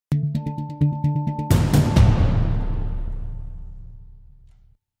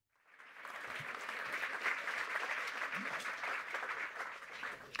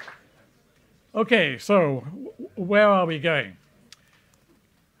Okay, so where are we going?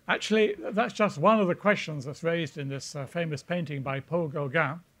 Actually, that's just one of the questions that's raised in this famous painting by Paul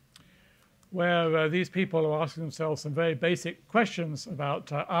Gauguin, where these people are asking themselves some very basic questions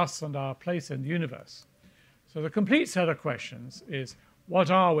about us and our place in the universe. So the complete set of questions is, what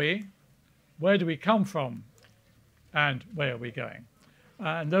are we, where do we come from, and where are we going?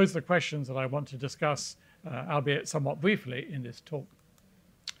 And those are the questions that I want to discuss, albeit somewhat briefly, in this talk.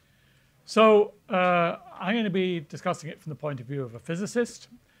 So I'm going to be discussing it from the point of view of a physicist.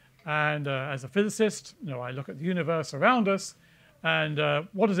 And as a physicist, I look at the universe around us, and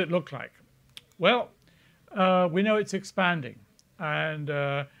what does it look like? Well, we know it's expanding, and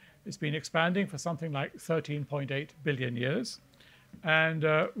it's been expanding for something like 13.8 billion years. And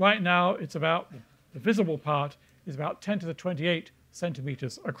right now, it's about, the visible part is about 10 to the 28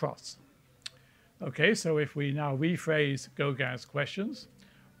 centimeters across. Okay, so if we now rephrase Gauguin's questions,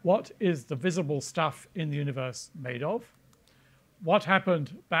 what is the visible stuff in the universe made of? What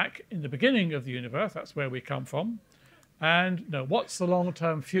happened back in the beginning of the universe? That's where we come from. And what's the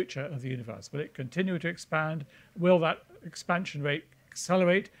long-term future of the universe? Will it continue to expand? Will that expansion rate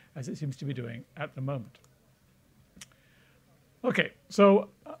accelerate, as it seems to be doing at the moment? Okay, so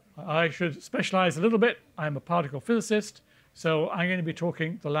I should specialize a little bit. I'm a particle physicist, so I'm going to be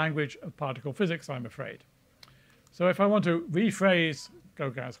talking the language of particle physics, I'm afraid. So if I want to rephrase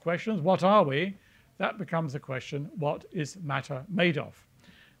Gauguin's questions, what are we? That becomes the question, what is matter made of?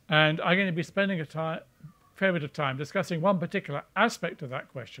 And I'm going to be spending a fair bit of time discussing one particular aspect of that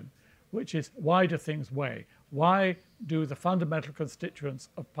question, which is, why do things weigh? Why do the fundamental constituents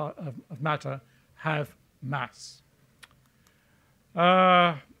of matter have mass?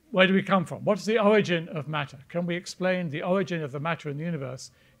 Where do we come from? What's the origin of matter? Can we explain the origin of the matter in the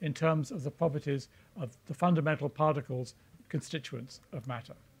universe in terms of the properties of the fundamental particles, constituents of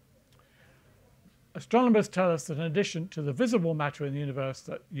matter? Astronomers tell us that in addition to the visible matter in the universe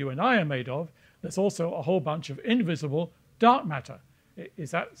that you and I are made of, there's also a whole bunch of invisible dark matter.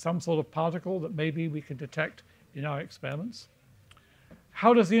 Is that some sort of particle that maybe we can detect in our experiments?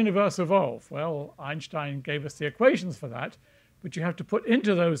 How does the universe evolve? Well, Einstein gave us the equations for that, but you have to put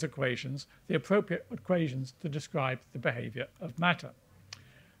into those equations the appropriate equations to describe the behavior of matter.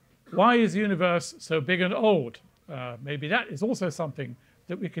 Why is the universe so big and old? Maybe that is also something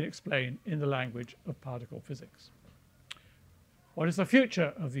that we can explain in the language of particle physics. What is the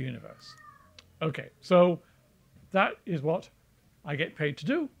future of the universe? Okay, so that is what I get paid to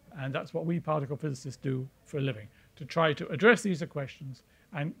do, and that's what we particle physicists do for a living, to try to address these questions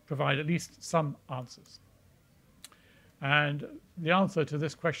and provide at least some answers. And the answer to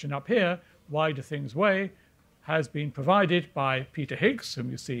this question up here, why do things weigh, has been provided by Peter Higgs, whom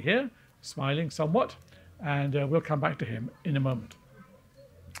you see here, smiling somewhat, and we'll come back to him in a moment.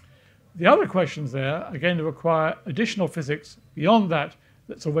 The other questions there are going to require additional physics beyond that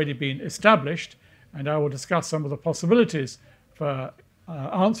that's already been established, and I will discuss some of the possibilities for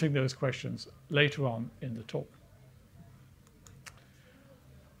answering those questions later on in the talk.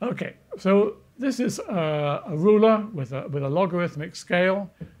 Okay, so this is a ruler with a logarithmic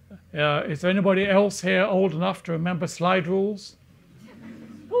scale. Is there anybody else here old enough to remember slide rules?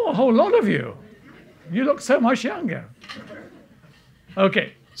 Oh, a whole lot of you. You look so much younger.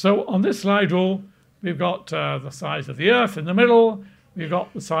 Okay, so on this slide rule, we've got the size of the Earth in the middle. We've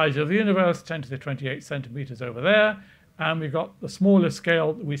got the size of the universe, 10 to the 28 centimeters over there. And we've got the smallest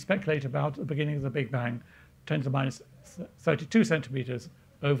scale that we speculate about at the beginning of the Big Bang, 10 to the minus 32 centimeters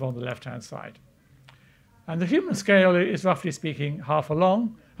over on the left-hand side. And the human scale is, roughly speaking, halfway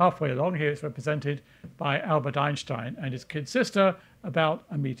along. Here it's represented by Albert Einstein and his kid sister, about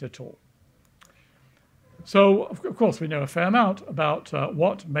a meter tall. So, of course, we know a fair amount about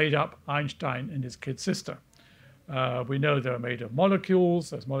what made up Einstein and his kid sister. We know they're made of molecules.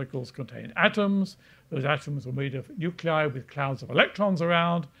 Those molecules contain atoms. Those atoms were made of nuclei with clouds of electrons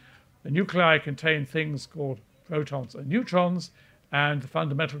around. The nuclei contain things called protons and neutrons, and the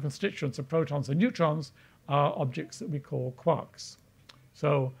fundamental constituents of protons and neutrons are objects that we call quarks.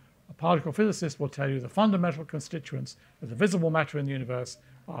 So a particle physicist will tell you the fundamental constituents of the visible matter in the universe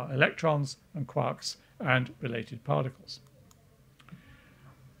are electrons and quarks and related particles.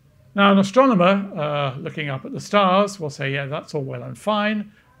 Now, an astronomer looking up at the stars will say, yeah, that's all well and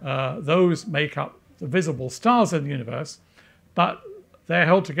fine. Those make up the visible stars in the universe, but they're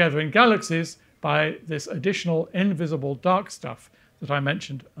held together in galaxies by this additional invisible dark stuff that I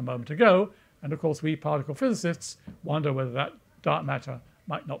mentioned a moment ago. And of course, we particle physicists wonder whether that dark matter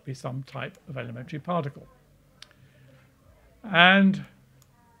might not be some type of elementary particle. And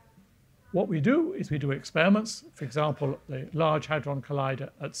what we do is we do experiments, for example, the Large Hadron Collider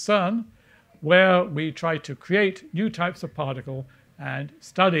at CERN, where we try to create new types of particle and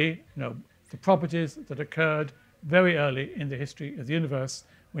study, the properties that occurred very early in the history of the universe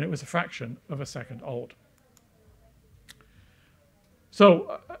when it was a fraction of a second old.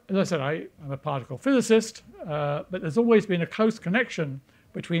 So, as I said, I'm a particle physicist, but there's always been a close connection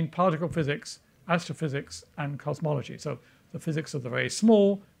between particle physics, astrophysics, and cosmology. So the physics of the very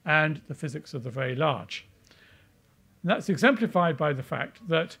small and the physics of the very large. And that's exemplified by the fact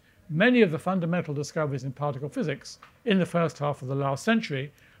that many of the fundamental discoveries in particle physics in the first half of the last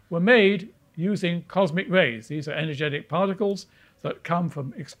century were made using cosmic rays. These are energetic particles that come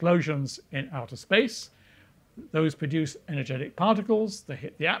from explosions in outer space. Those produce energetic particles. They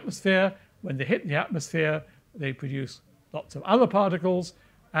hit the atmosphere. When they hit the atmosphere, they produce lots of other particles,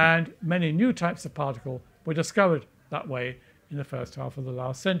 and many new types of particle were discovered that way in the first half of the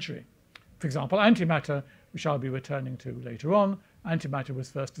last century. For example, antimatter, which I'll be returning to later on. Antimatter was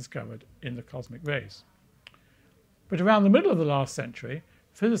first discovered in the cosmic rays. But around the middle of the last century,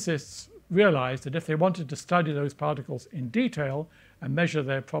 physicists realized that if they wanted to study those particles in detail and measure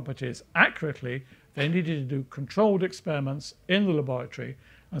their properties accurately, they needed to do controlled experiments in the laboratory,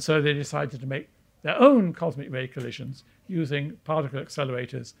 and so they decided to make their own cosmic ray collisions using particle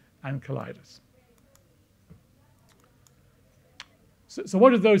accelerators and colliders. So what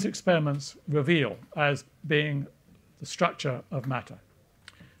did those experiments reveal as being the structure of matter?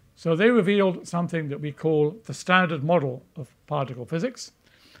 So they revealed something that we call the standard model of particle physics.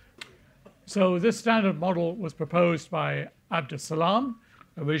 So this standard model was proposed by Abdus Salam,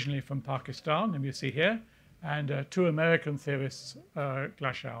 originally from Pakistan, whom you see here, and two American theorists,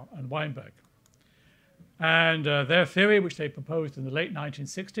 Glashow and Weinberg. And their theory, which they proposed in the late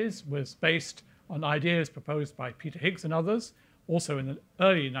 1960s, was based on ideas proposed by Peter Higgs and others, also in the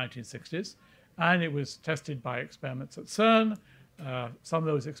early 1960s, and it was tested by experiments at CERN. Some of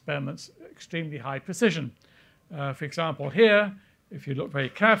those experiments, extremely high precision. For example, here, if you look very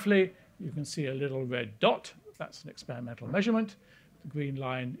carefully, you can see a little red dot. That's an experimental measurement. The green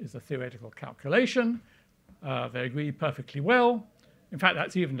line is a theoretical calculation. They agree perfectly well. In fact,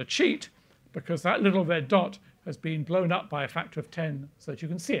 that's even a cheat, because that little red dot has been blown up by a factor of 10 so that you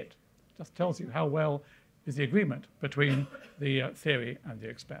can see it. It just tells you how well is the agreement between the theory and the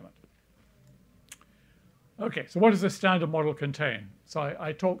experiment. Okay, so what does the standard model contain? So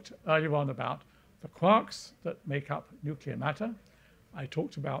I talked earlier on about the quarks that make up nuclear matter. I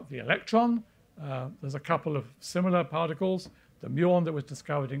talked about the electron. There's a couple of similar particles, the muon that was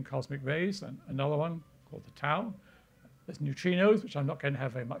discovered in cosmic rays, and another one called the tau. There's neutrinos, which I'm not going to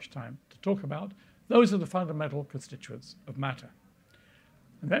have very much time to talk about. Those are the fundamental constituents of matter.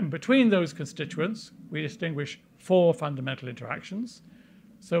 And then between those constituents, we distinguish four fundamental interactions.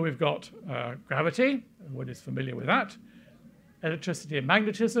 So we've got gravity, everyone is familiar with that. Electricity and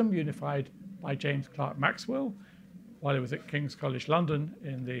magnetism, unified by James Clerk Maxwell while he was at King's College London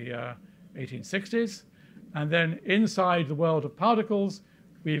in the 1860s. And then inside the world of particles,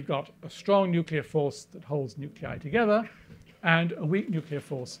 we've got a strong nuclear force that holds nuclei together and a weak nuclear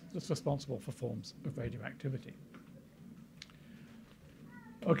force that's responsible for forms of radioactivity.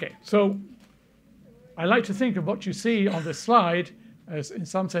 Okay, so I like to think of what you see on this slide as, in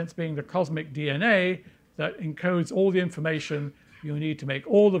some sense, being the cosmic DNA that encodes all the information you need to make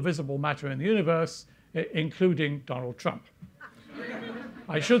all the visible matter in the universe, including Donald Trump.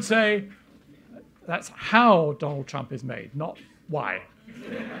 I should say that's how Donald Trump is made, not why.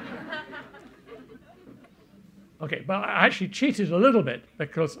 Okay, but I actually cheated a little bit,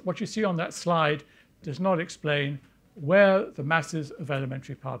 because what you see on that slide does not explain where the masses of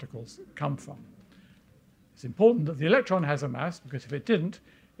elementary particles come from. It's important that the electron has a mass, because if it didn't,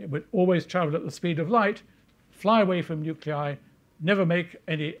 it would always travel at the speed of light, fly away from nuclei, never make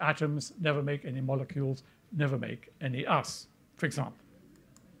any atoms, never make any molecules, never make any us, for example.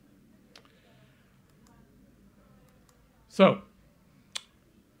 So,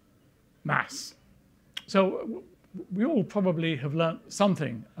 mass. So we all probably have learnt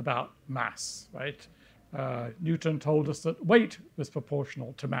something about mass, right? Newton told us that weight was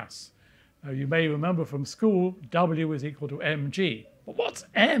proportional to mass. You may remember from school, W is equal to mg. But what's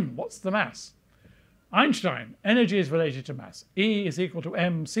m? What's the mass? Einstein, energy is related to mass. E is equal to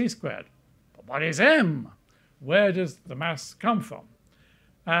mc squared. But what is m? Where does the mass come from?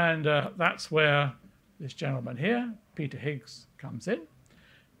 And that's where this gentleman here, Peter Higgs, comes in.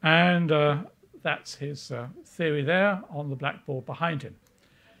 And that's his theory there on the blackboard behind him.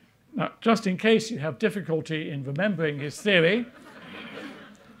 Now, just in case you have difficulty in remembering his theory,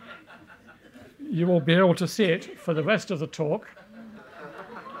 you will be able to see it for the rest of the talk,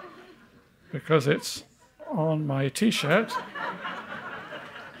 because it's on my T-shirt.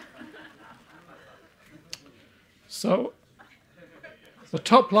 So the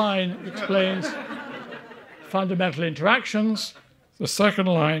top line explains fundamental interactions. The second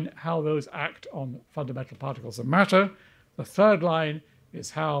line, how those act on fundamental particles of matter. The third line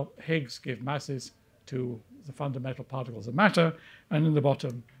is how Higgs give masses to the fundamental particles of matter. And in the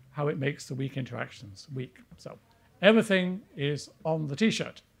bottom, how it makes the weak interactions weak. So everything is on the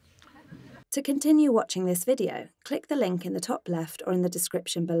t-shirt. To continue watching this video, click the link in the top left or in the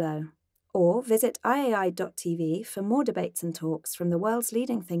description below. Or visit iai.tv for more debates and talks from the world's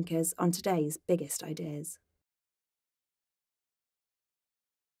leading thinkers on today's biggest ideas.